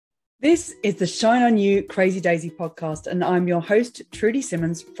This is the Shine On You Crazy Daisy podcast, and I'm your host, Trudy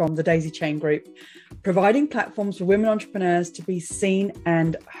Simmons from the Daisy Chain Group, providing platforms for women entrepreneurs to be seen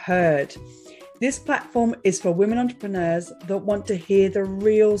and heard. This platform is for women entrepreneurs that want to hear the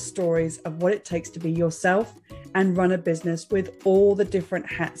real stories of what it takes to be yourself and run a business with all the different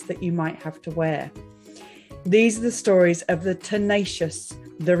hats that you might have to wear. These are the stories of the tenacious,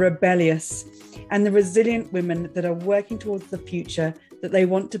 the rebellious, and the resilient women that are working towards the future that they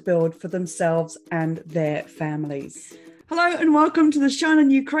want to build for themselves and their families. Hello and welcome to the Shine On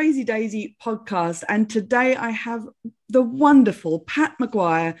You Crazy Daisy podcast. And today I have the wonderful Pat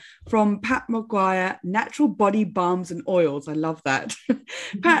Maguire from Pat Maguire Natural Body Balms and Oils. I love that.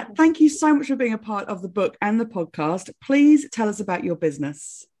 Pat, thank you so much for being a part of the book and the podcast. Please tell us about your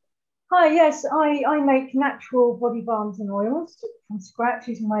business. Hi, yes, I make natural body balms and oils from scratch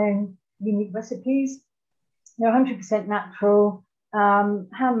using my own unique recipes. They're 100% natural,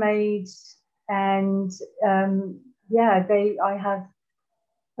 handmade, and I have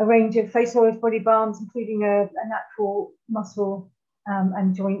a range of face oils, body balms, including a natural muscle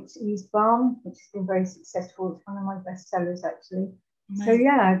and joint ease balm, which has been very successful. It's one of my best sellers, actually. Amazing. So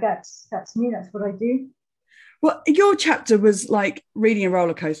yeah, that's me. That's what I do. Well, your chapter was like reading a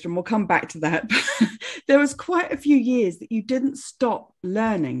roller coaster, and we'll come back to that. There was quite a few years that you didn't stop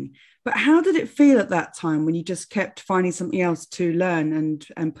learning. But how did it feel at that time when you just kept finding something else to learn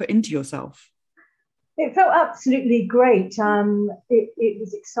and put into yourself? It felt absolutely great. It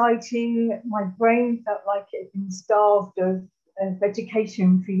was exciting. My brain felt like it had been starved of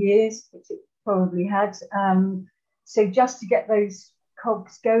education for years, which it probably had. So just to get those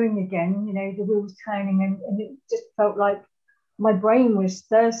cogs going again, the wheels turning, and it just felt like my brain was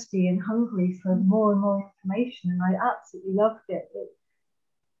thirsty and hungry for more and more information, and I absolutely loved it.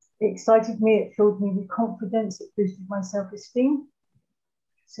 It excited me, it filled me with confidence, it boosted my self-esteem.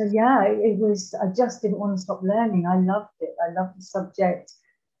 So yeah, it was, I just didn't want to stop learning. I loved it. I loved the subject.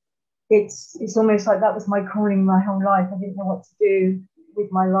 It's almost like that was my calling my whole life. I didn't know what to do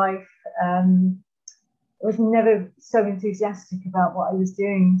with my life. I was never so enthusiastic about what I was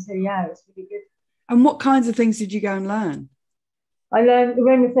doing. So yeah, it was really good. And what kinds of things did you go and learn? I learned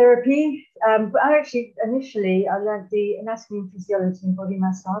aromatherapy, but initially I learned the anatomy and physiology and body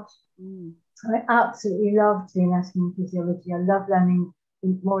massage. I absolutely loved the anatomy and physiology. I love learning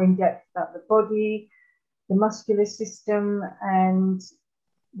more in depth about the body, the muscular system, and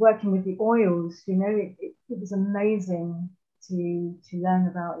working with the oils. It was amazing to learn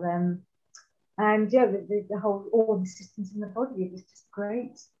about them. And yeah, all the systems in the body, it was just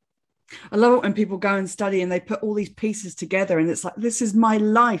great. I love it when people go and study and they put all these pieces together and it's like, this is my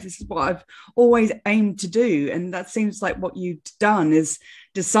life. This is what I've always aimed to do. And that seems like what you've done is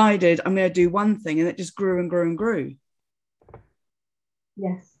decided I'm going to do one thing, and it just grew and grew and grew.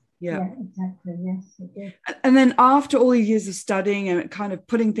 Yes. Yeah, exactly. Yes, it did. And then after all these years of studying and kind of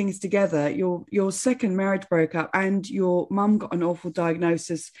putting things together, your second marriage broke up and your mum got an awful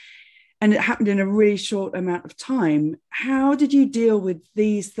diagnosis. And it happened in a really short amount of time. How did you deal with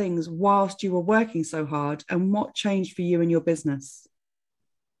these things whilst you were working so hard? And what changed for you in your business?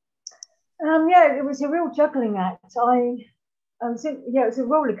 It was a real juggling act. It was a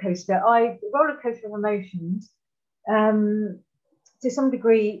roller coaster. Roller coaster of emotions. To some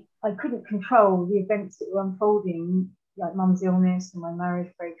degree, I couldn't control the events that were unfolding, like mum's illness and my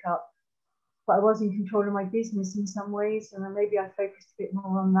marriage breakup. But I was in control of my business in some ways, and then maybe I focused a bit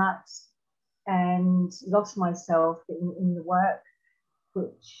more on that and lost myself in the work,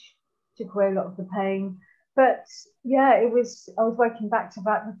 which took away a lot of the pain. But yeah, I was working back to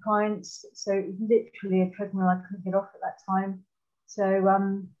back with clients, so it was literally a treadmill I couldn't get off at that time. So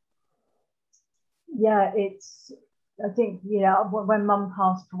I think when mum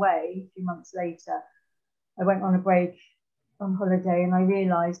passed away a few months later, I went on a break on holiday, and I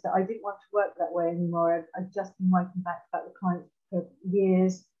realised that I didn't want to work that way anymore. I'd just been working back to back with clients for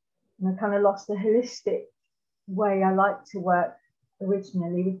years, and I kind of lost the holistic way I liked to work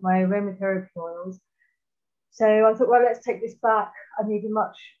originally with my aromatherapy oils. So I thought, well, let's take this back. I need a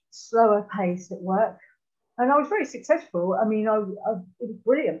much slower pace at work. And I was very successful. I mean, it was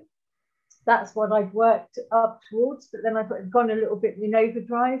brilliant. That's what I'd worked up towards. But then I thought I'd gone a little bit in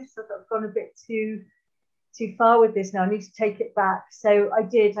overdrive. So I thought I've gone a bit too far with this now. I need to take it back. So I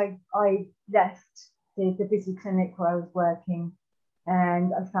did. I left the busy clinic where I was working,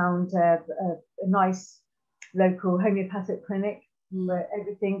 and I found a nice local homeopathic clinic for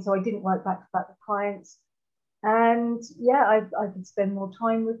everything. So I didn't work back to back with clients. And yeah, I could spend more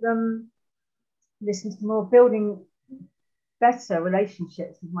time with them, listen to more, building better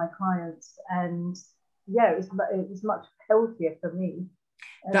relationships with my clients. And yeah, it was much healthier for me.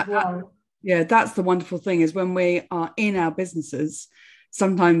 as well. Yeah, that's the wonderful thing, is when we are in our businesses,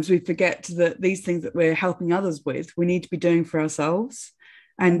 sometimes we forget that these things that we're helping others with, we need to be doing for ourselves.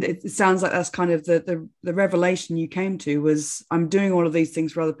 And it sounds like that's kind of the revelation you came to, was I'm doing all of these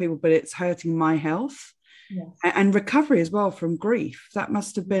things for other people, but it's hurting my health. Yes. And recovery as well from grief. That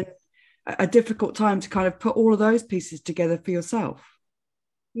must have been a difficult time to kind of put all of those pieces together for yourself.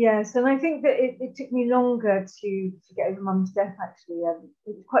 Yes, and I think that it took me longer to get over Mum's death, actually. It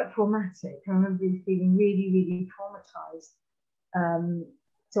was quite traumatic. I remember feeling really, really traumatized.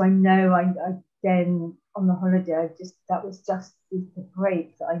 So I know I then on the holiday, that was just the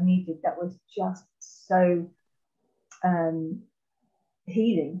break that I needed. That was just so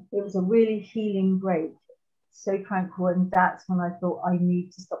healing. It was a really healing break, so tranquil. And that's when I thought, I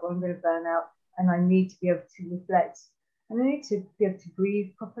need to stop, or I'm going to burn out, and I need to be able to reflect. And I need to be able to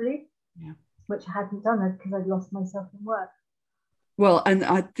breathe properly, which I hadn't done because I'd lost myself in work. Well, and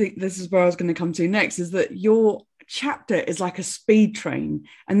I think this is where I was going to come to next, is that your chapter is like a speed train,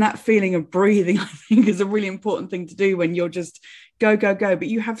 and that feeling of breathing, I think, is a really important thing to do when you're just go, go, go. But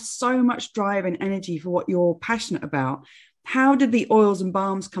you have so much drive and energy for what you're passionate about. How did the oils and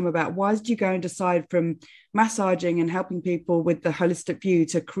balms come about? Why did you go and decide from massaging and helping people with the holistic view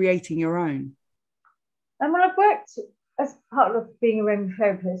to creating your own? And when I've worked as part of being a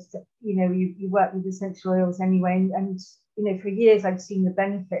aromatherapist, you work with essential oils anyway, and for years I've seen the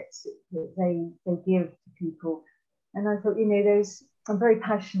benefits that they give to people, and I thought, I'm very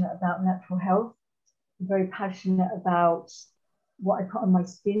passionate about natural health. I'm very passionate about what I put on my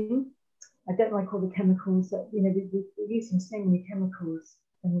skin. I don't like all the chemicals that we're using so many chemicals,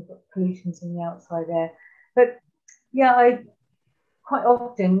 and we've got pollutions in the outside air. But yeah, I quite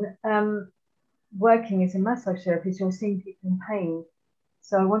often working as a massage therapist, you're seeing people in pain.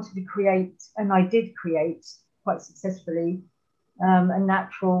 So I wanted to create, and I did create quite successfully, a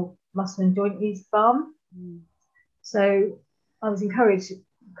natural muscle and joint ease balm. So I was encouraged,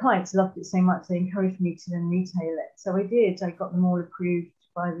 clients loved it so much, they encouraged me to then retail it. So I did. I got them all approved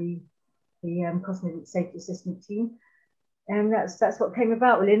by the cosmetic safety assessment team. And that's what came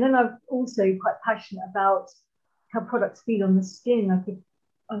about, really. And then I'm also quite passionate about how products feel on the skin.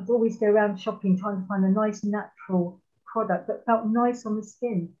 I'd always go around shopping trying to find a nice natural product that felt nice on the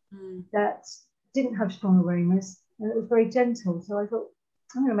skin, that didn't have strong aromas, and it was very gentle. So I thought,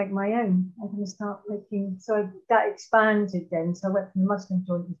 I'm going to make my own. I'm going to start making. So that expanded then. So I went from the muscle and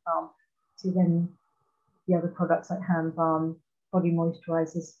joint balm to then the other products like hand balm, body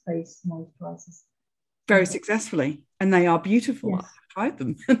moisturizers, face moisturizers. Very successfully, and they are beautiful. Yes. I've tried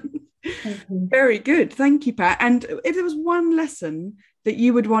them. Thank you. Very good. Thank you, Pat. And if there was one lesson that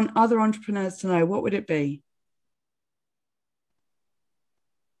you would want other entrepreneurs to know, what would it be?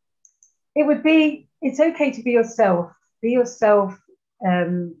 It would be, it's okay to be yourself. Be yourself,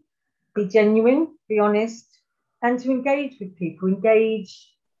 be genuine, be honest, and to engage with people, engage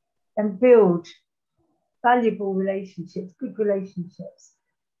and build valuable relationships, good relationships.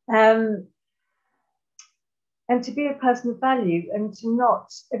 And to be a person of value, and to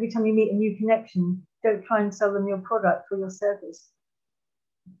not, every time you meet a new connection, don't try and sell them your product or your service.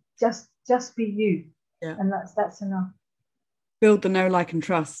 Just be you. Yeah. And that's enough. Build the know, like, and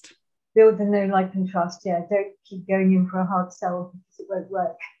trust. Build the know, like, and trust. Yeah, don't keep going in for a hard sell because it won't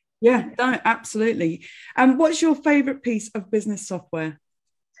work. Yeah, no, absolutely. And what's your favourite piece of business software?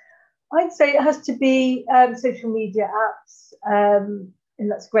 I'd say it has to be social media apps. And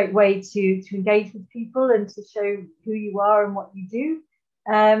that's a great way to engage with people and to show who you are and what you do.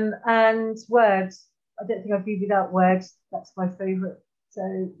 And Word. I don't think I'd be without Word. That's my favourite.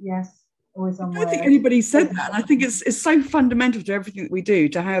 So yes, always on Word. I don't think anybody said that. I think it's so fundamental to everything that we do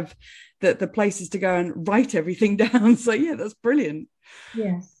to have the places to go and write everything down. So yeah, that's brilliant.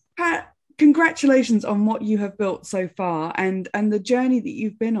 Yes. Pat, congratulations on what you have built so far, and the journey that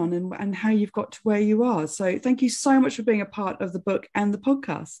you've been on, and how you've got to where you are. So thank you so much for being a part of the book and the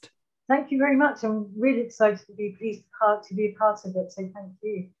podcast. Thank you very much. I'm really excited to be a part of it. So thank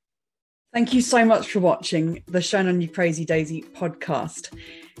you. Thank you so much for watching the Shine On You Crazy Daisy podcast.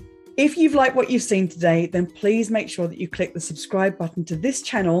 If you've liked what you've seen today, then please make sure that you click the subscribe button to this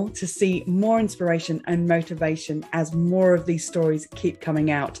channel to see more inspiration and motivation as more of these stories keep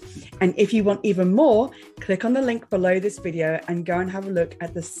coming out. And if you want even more, click on the link below this video and go and have a look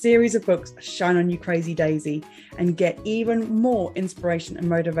at the series of books Shine On You Crazy Daisy, and get even more inspiration and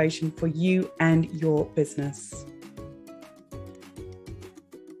motivation for you and your business.